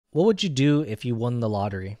what would you do if you won the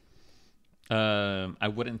lottery? I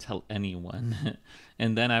wouldn't tell anyone.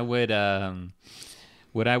 And then I would,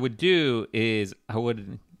 what I would do is I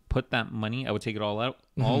would put that money, I would take it all out,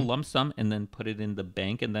 all lump sum, and then put it in the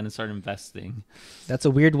bank and then start investing. That's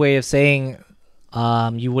a weird way of saying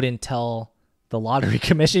you wouldn't tell the lottery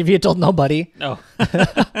commission if you told nobody. Oh,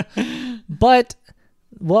 But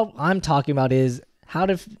what I'm talking about is how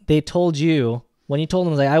if they told you, when you told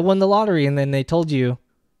them, like, I won the lottery, and then they told you,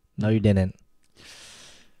 no, you didn't.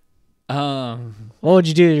 What would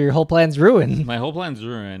you do? Your whole plan's ruined. my whole plan's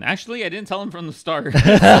ruined. Actually, I didn't tell him from the start.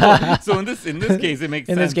 So in this case, it makes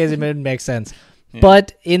In sense. this case, it would make sense. Yeah.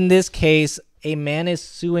 But in this case, a man is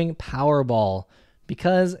suing Powerball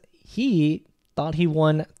because he thought he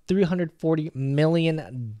won $340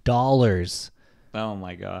 million, Oh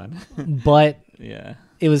my God. but Yeah.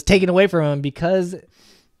 it was taken away from him because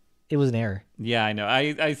it was an error. Yeah, I know.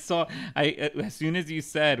 I saw. As soon as you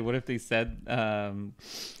said, what if they said,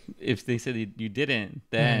 you didn't,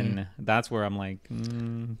 then that's where I'm like,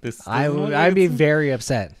 this. I'd be very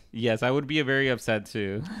upset. Yes, I would be very upset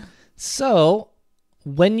too. So,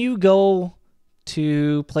 when you go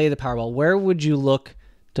to play the Powerball, where would you look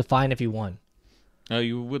to find if you won?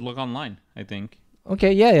 You would look online, I think.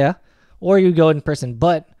 Okay, yeah. Or you go in person.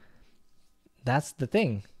 But that's the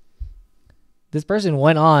thing. This person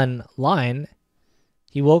went online.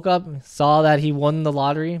 He woke up, saw that he won the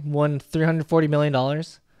lottery, won $340 million,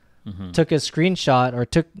 took a screenshot or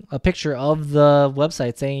took a picture of the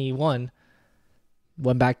website saying he won,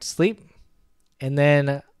 went back to sleep, and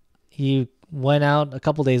then he went out a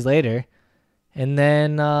couple days later and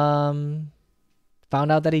then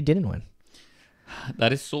found out that he didn't win.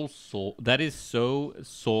 That is so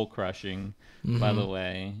soul crushing, by the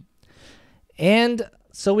way. And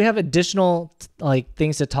so we have additional like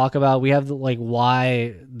things to talk about. We have like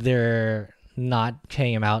why they're not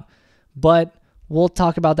paying him out, but we'll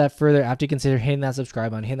talk about that further after you consider hitting that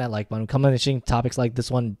subscribe button, hitting that like button. We come on interesting topics like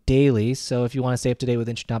this one daily. So if you want to stay up to date with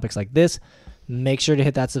interesting topics like this, make sure to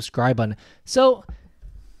hit that subscribe button. So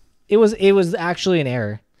it was actually an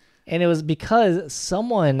error, and it was because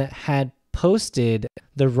someone had posted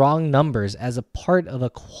the wrong numbers as a part of a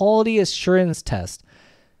quality assurance test.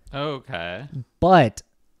 Okay. But,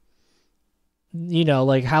 you know,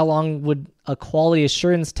 like, how long would a quality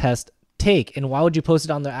assurance test take, and why would you post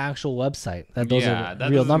it on the actual website that those are that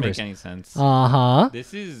real doesn't numbers? make any sense.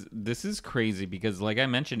 This is crazy because, like I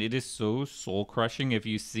mentioned, it is so soul crushing if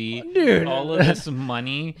you see Dude. all of this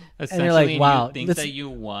money essentially, like, and wow, you think this- that you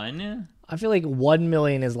won. I feel like 1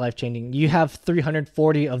 million is life changing. You have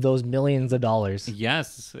 340 of those millions of dollars.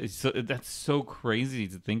 Yes, that's so crazy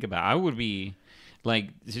to think about. I would be like,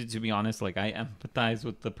 to be honest, like, I empathize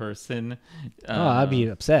with the person. I'd be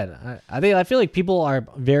upset. I feel like people are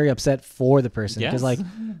very upset for the person because Yes.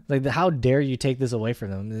 like how dare you take this away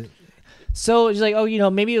from them? So it's like, oh, you know,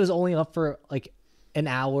 maybe it was only up for like an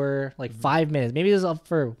hour, like 5 minutes. Maybe it was up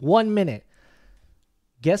for 1 minute.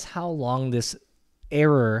 Guess how long this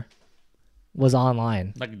error was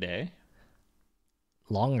online? like a day,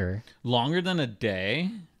 Longer. longer than a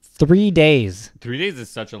day. 3 days. 3 days is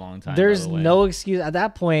such a long time. There's by the way. no excuse at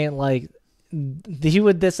that point. Like he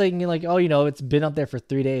would this thing like, oh, you know, it's been up there for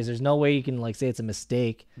 3 days. There's no way you can like say it's a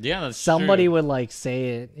mistake. Yeah, that's Somebody true. would like say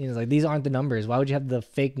it. You know, like, these aren't the numbers. Why would you have the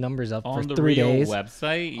fake numbers up on for the 3 real days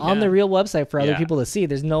website. on the Yeah. real website for other Yeah. people to see?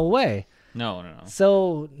 There's no way. No.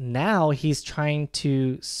 So now he's trying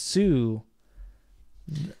to sue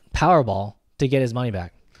Powerball to get his money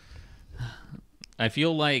back. I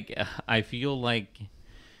feel like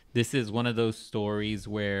this is one of those stories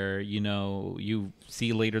where, you know, you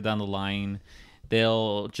see later down the line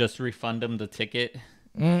they'll just refund him the ticket.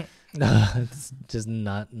 It's just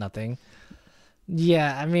nothing.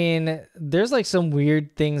 Yeah, I mean, there's like some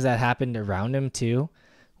weird things that happened around him too,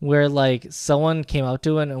 where like someone came up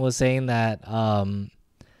to him and was saying that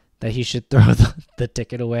that he should throw the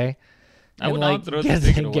ticket away. I would like not throw the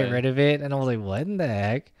ticket away. get rid of it. And I was like, what in the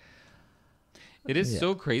heck? It is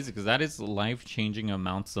so crazy because that is life-changing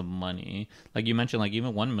amounts of money. Like you mentioned, like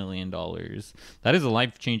even $1 million, that is a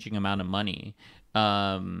life-changing amount of money.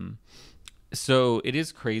 So it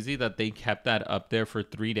is crazy that they kept that up there for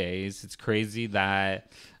 3 days. It's crazy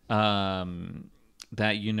that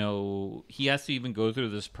that, you know, he has to even go through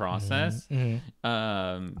this process.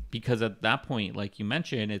 Because at that point, like you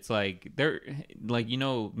mentioned, it's like like, you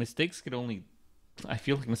know, I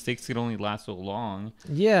feel like mistakes could only last so long.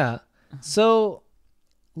 Yeah. So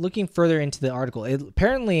looking further into the article,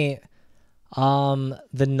 apparently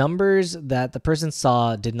the numbers that the person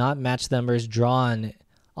saw did not match the numbers drawn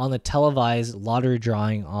on the televised lottery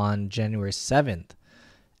drawing on January 7th.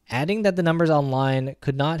 adding that the numbers online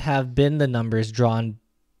could not have been the numbers drawn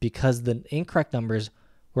because the incorrect numbers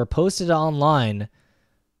were posted online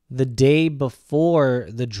the day before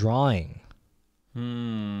the drawing.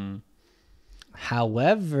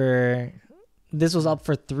 However, this was up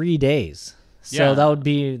for 3 days. So Yeah. that would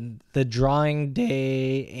be the drawing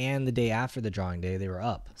day and the day after the drawing day. They were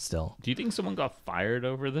up still. Do you think someone got fired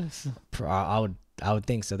over this? I would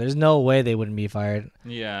think so. There's no way they wouldn't be fired.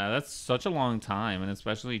 Yeah, that's such a long time, and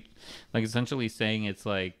especially like essentially saying it's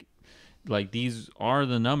like these are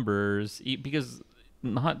the numbers because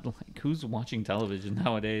not like who's watching television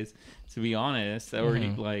nowadays, to be honest, or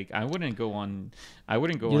like I wouldn't go on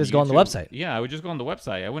You just go on the YouTube. website. Yeah, I would just go on the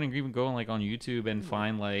website. I wouldn't even go like on YouTube and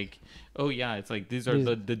find like, oh yeah, it's like these are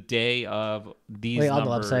the day of these Wait, numbers.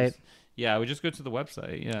 on the website. Yeah, I would just go to the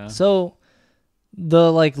website. Yeah. So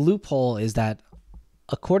the like loophole is that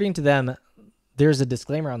according to them, there's a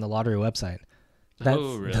disclaimer on the lottery website.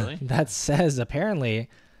 Oh, really? That says apparently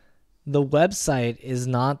the website is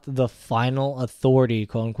not the final authority,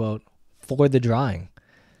 quote unquote, for the drawing.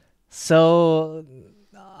 So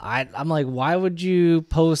I'm like, why would you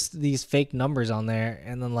post these fake numbers on there?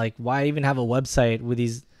 And then like, why even have a website with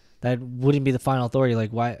these that wouldn't be the final authority? Like,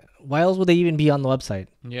 why else would they even be on the website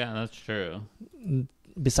Yeah, that's true.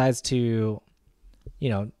 besides to,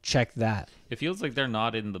 check that? It feels like they're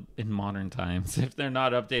not in modern times if they're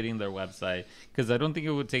not updating their website, because I don't think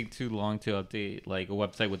it would take too long to update like a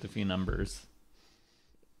website with a few numbers.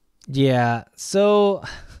 Yeah. So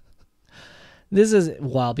this is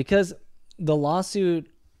wild because the lawsuit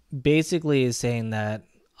basically is saying that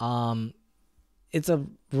it's a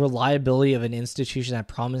reliability of an institution that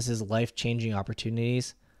promises life-changing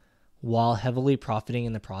opportunities while heavily profiting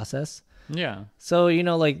in the process. Yeah. So,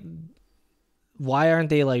 like, why aren't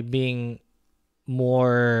they like being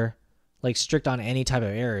more like strict on any type of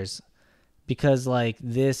errors? Because like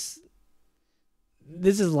this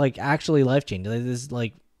is like actually life-changing. Like, this is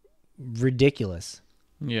like ridiculous.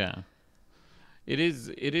 Yeah. It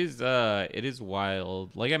is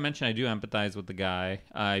wild. Like I mentioned, I do empathize with the guy.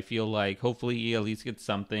 I feel like hopefully he at least gets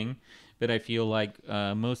something, but I feel like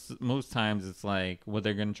most times it's like what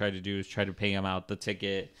they're gonna try to do is try to pay him out the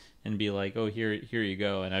ticket and be like, oh, here you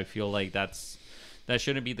go. And I feel like that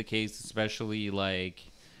shouldn't be the case, especially like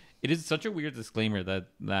it is such a weird disclaimer that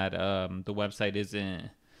the website isn't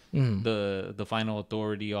the final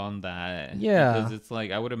authority on that. Yeah. Because it's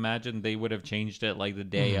like I would imagine they would have changed it like the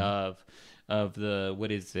day of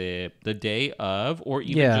the the day of, or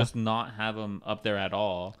even just not have them up there at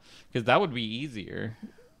all, because that would be easier.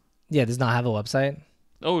 Yeah, does not have a website.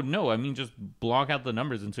 Oh no, I mean just block out the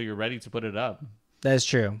numbers until you're ready to put it up. That is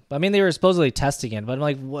true. I mean, they were supposedly testing it, but I'm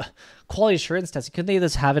like, what quality assurance testing? Couldn't they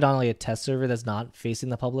just have it on like a test server that's not facing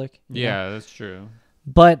the public? Yeah, that's true.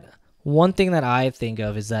 But one thing that I think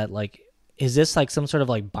of is that like, is this like some sort of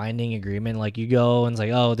like binding agreement? Like you go and it's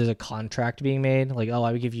like, oh, there's a contract being made. Like, oh,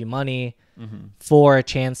 I would give you money for a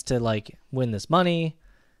chance to like win this money.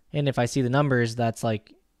 And if I see the numbers, that's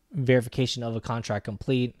like verification of a contract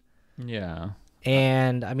complete. Yeah.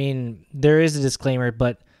 And I mean, there is a disclaimer,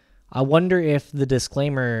 but I wonder if the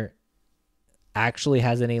disclaimer actually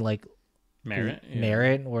has any like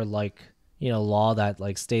merit or like, law that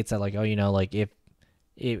like states that like, oh, like if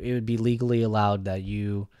it would be legally allowed that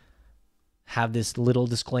you have this little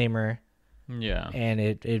disclaimer, and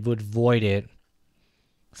it would void it.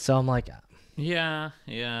 So I'm like, yeah.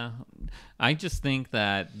 I just think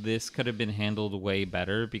that this could have been handled way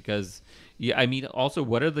better because, I mean, also,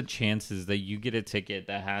 what are the chances that you get a ticket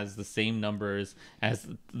that has the same numbers as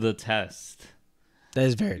the test? that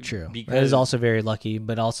is very true. That is also very lucky,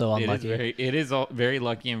 but also unlucky. It is very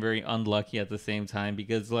lucky and very unlucky at the same time,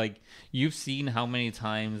 because like you've seen how many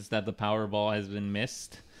times that the Powerball has been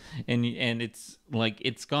missed, and it's like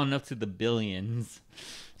it's gone up to the billions.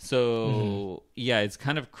 So yeah, it's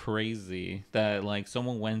kind of crazy that like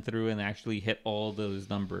someone went through and actually hit all those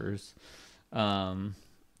numbers for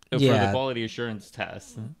the quality assurance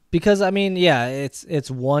test. Because I mean, yeah, it's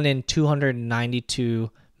 1 in 292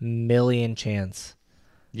 million chance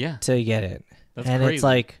to get it. That's and crazy. It's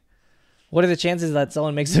like, what are the chances that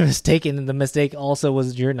someone makes a mistake and the mistake also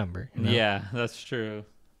was your number? Yeah, that's true.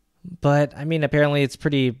 But I mean, apparently it's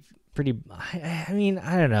pretty. I mean,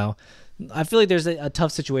 I don't know. I feel like there's a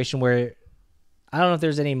tough situation where I don't know if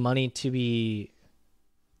there's any money to be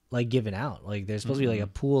like given out. Like there's supposed to be like a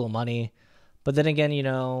pool of money, but then again,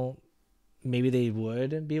 maybe they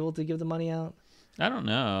would be able to give the money out. I don't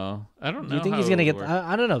know. Do you think he's gonna get?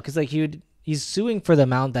 I don't know, because like he's suing for the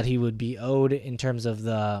amount that he would be owed in terms of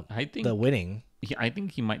the winning. I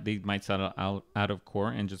think they might settle out of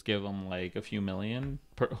court and just give him like a few million,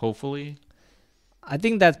 hopefully. I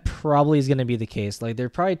think that probably is going to be the case. Like they're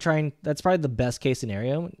probably trying. That's probably the best case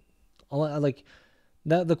scenario. Like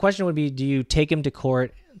the question would be, do you take them to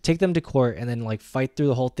court, and then like fight through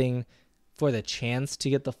the whole thing for the chance to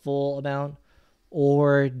get the full amount,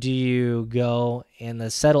 or do you go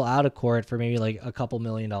and settle out of court for maybe like a couple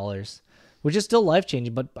 $1,000,000, which is still life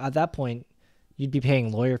changing, but at that point you'd be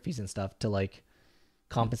paying lawyer fees and stuff to like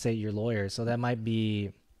compensate your lawyer, so that might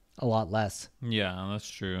be a lot less. Yeah, that's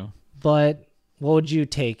true. But what would you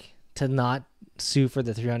take to not sue for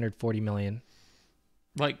the $340 million?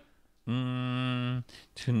 Like, to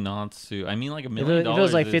not sue. I mean, like $1 million. If it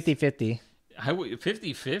was like 50-50.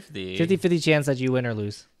 50-50. 50-50 chance that you win or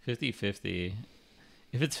lose. 50-50.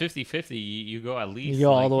 If it's 50-50, you go at least. You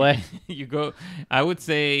go all the way. You go. I would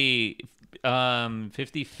say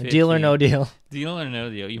 50-50. Deal or no deal. Deal or no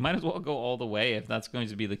deal. You might as well go all the way if that's going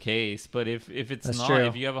to be the case. But if it's That's not, true.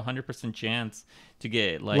 if you have 100% chance to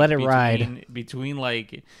get like Let it ride. between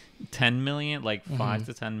like 10 million, like 5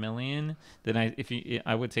 to 10 million, then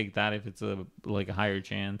I would take that if it's a higher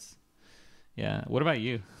chance. Yeah. What about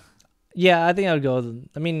you? Yeah, I think I would go.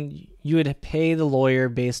 I mean, you would pay the lawyer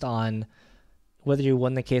based on whether you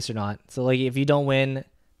won the case or not. So like if you don't win,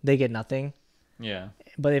 they get nothing. Yeah.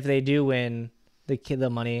 But if they do win, the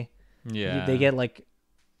money, Yeah. they get like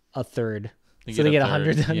a third. So they get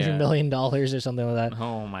 $100 million or something like that.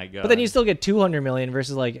 Oh my god! But then you still get $200 million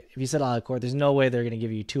versus like if you settle out of court, there's no way they're gonna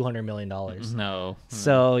give you $200 million. No.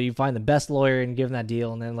 So you find the best lawyer and give them that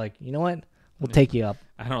deal, and then like, you know what, we'll take you up.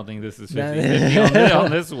 I don't think this is 50-50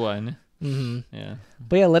 on this one. Mm-hmm. Yeah.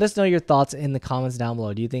 But yeah, let us know your thoughts in the comments down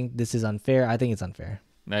below. Do you think this is unfair? I think it's unfair.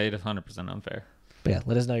 That is 100% unfair. But yeah,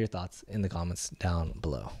 let us know your thoughts in the comments down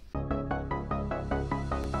below.